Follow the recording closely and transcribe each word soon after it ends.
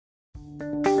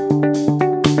Hi,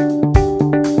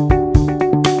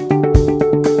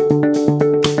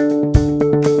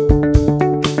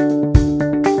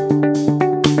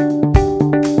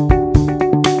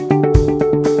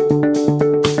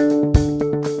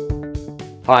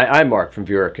 I'm Marc from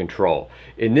Veera Control.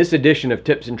 In this edition of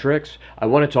Tips and Tricks, I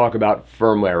want to talk about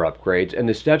firmware upgrades and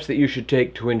the steps that you should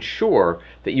take to ensure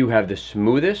that you have the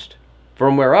smoothest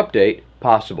firmware update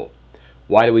possible.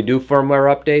 Why do we do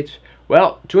firmware updates?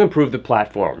 Well, to improve the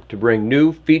platform, to bring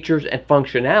new features and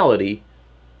functionality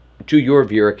to your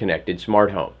Veera connected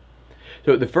smart home.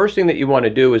 So the first thing that you want to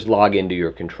do is log into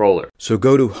your controller. So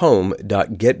go to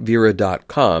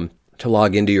home.getveera.com to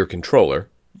log into your controller.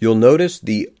 You'll notice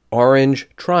the orange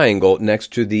triangle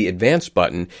next to the Advanced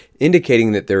button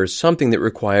indicating that there is something that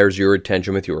requires your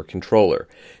attention with your controller.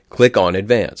 Click on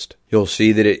Advanced. You'll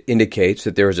see that it indicates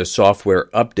that there is a software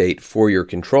update for your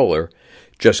controller.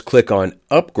 Just click on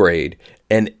Upgrade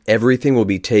and everything will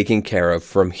be taken care of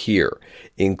from here,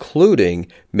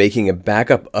 including making a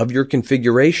backup of your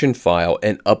configuration file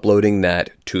and uploading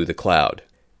that to the cloud.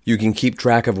 You can keep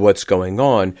track of what's going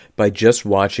on by just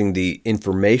watching the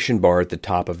information bar at the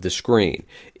top of the screen.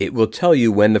 It will tell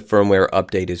you when the firmware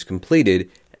update is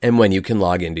completed and when you can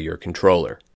log into your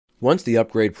controller. Once the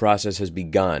upgrade process has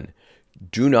begun,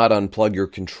 do not unplug your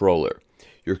controller.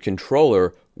 Your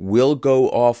controller will go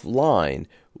offline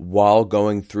while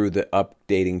going through the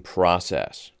updating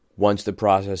process. Once the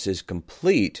process is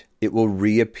complete, it will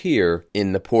reappear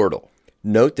in the portal.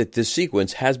 Note that this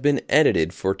sequence has been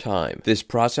edited for time. This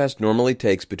process normally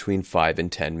takes between 5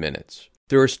 and 10 minutes.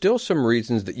 There are still some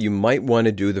reasons that you might want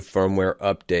to do the firmware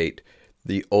update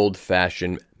the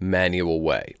old-fashioned manual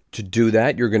way. To do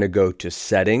that, you're going to go to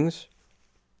Settings,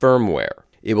 Firmware.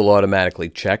 It will automatically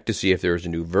check to see if there is a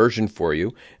new version for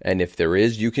you, and if there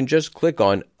is, you can just click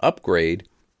on Upgrade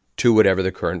to whatever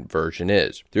the current version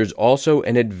is. There's also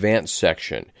an Advanced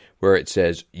section where it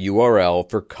says URL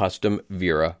for custom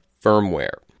Veera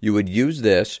firmware. You would use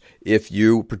this if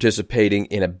you participating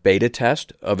in a beta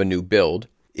test of a new build,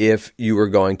 if you were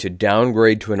going to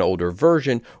downgrade to an older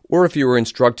version, or if you were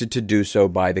instructed to do so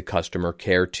by the customer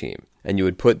care team. And you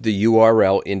would put the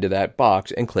URL into that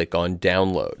box and click on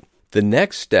Download. The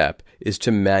next step is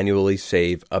to manually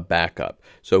save a backup.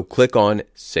 So click on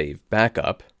Save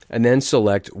Backup and then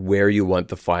select where you want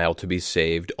the file to be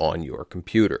saved on your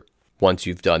computer. Once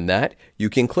you've done that, you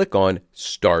can click on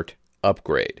Start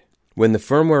Upgrade. When the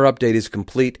firmware update is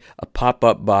complete, a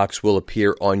pop-up box will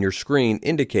appear on your screen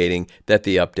indicating that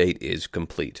the update is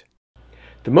complete.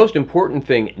 The most important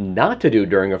thing not to do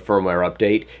during a firmware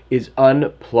update is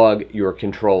unplug your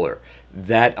controller.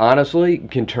 That honestly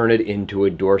can turn it into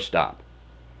a doorstop.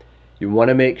 You want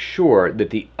to make sure that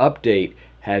the update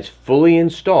has fully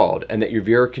installed and that your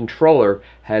Veera controller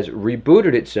has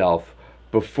rebooted itself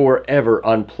before ever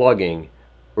unplugging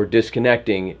or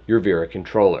disconnecting your Veera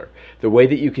controller. The way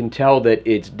that you can tell that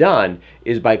it's done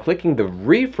is by clicking the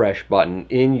refresh button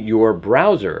in your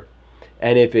browser,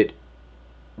 and if it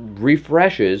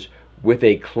refreshes with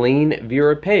a clean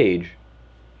Veera page,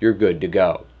 you're good to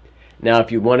go. Now,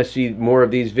 if you want to see more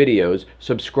of these videos,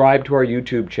 subscribe to our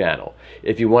YouTube channel.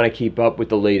 If you want to keep up with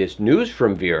the latest news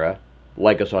from Veera,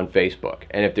 like us on Facebook.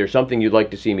 And if there's something you'd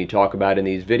like to see me talk about in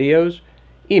these videos,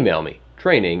 email me,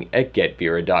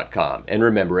 training@getveera.com. And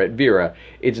remember, at Veera,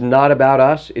 it's not about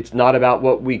us, it's not about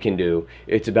what we can do,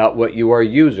 it's about what your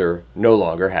user no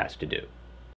longer has to do.